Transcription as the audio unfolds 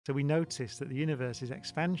So we noticed that the universe's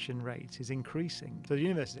expansion rate is increasing. So the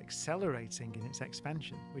universe is accelerating in its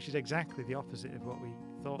expansion, which is exactly the opposite of what we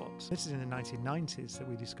thought. This is in the 1990s that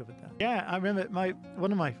we discovered that. Yeah, I remember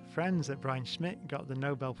one of my friends at Brian Schmidt got the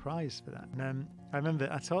Nobel Prize for that. And I remember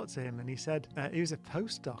I talked to him and he said, he was a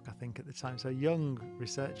postdoc, I think, at the time, so a young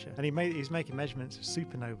researcher. And he was making measurements of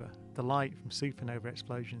supernova, the light from supernova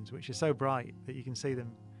explosions, which are so bright that you can see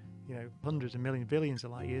them, hundreds of millions, billions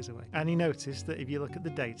of light years away. And he noticed that if you look at the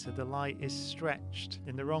data, the light is stretched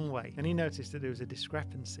in the wrong way. And he noticed that there was a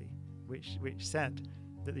discrepancy, which said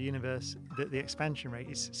that the expansion rate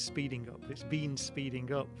is speeding up. It's been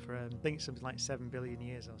speeding up for, I think, something like 7 billion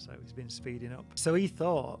years or so. It's been speeding up. So he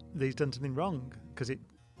thought that he's done something wrong because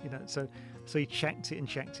so he checked it and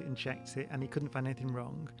checked it and checked it, and he couldn't find anything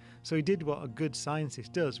wrong. So he did what a good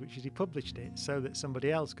scientist does, which is he published it so that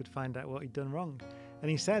somebody else could find out what he'd done wrong. And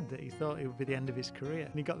he said that he thought it would be the end of his career,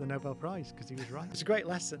 and he got the Nobel Prize because he was right. It's a great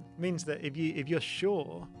lesson. It means that if you're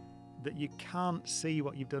sure that you can't see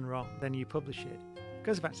what you've done wrong, then you publish it. It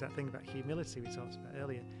goes back to that thing about humility we talked about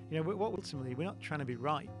earlier. Ultimately, we're not trying to be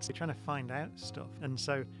right. We're trying to find out stuff. And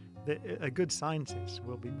so a good scientist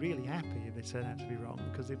will be really happy if they turn out to be wrong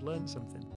because they've learned something.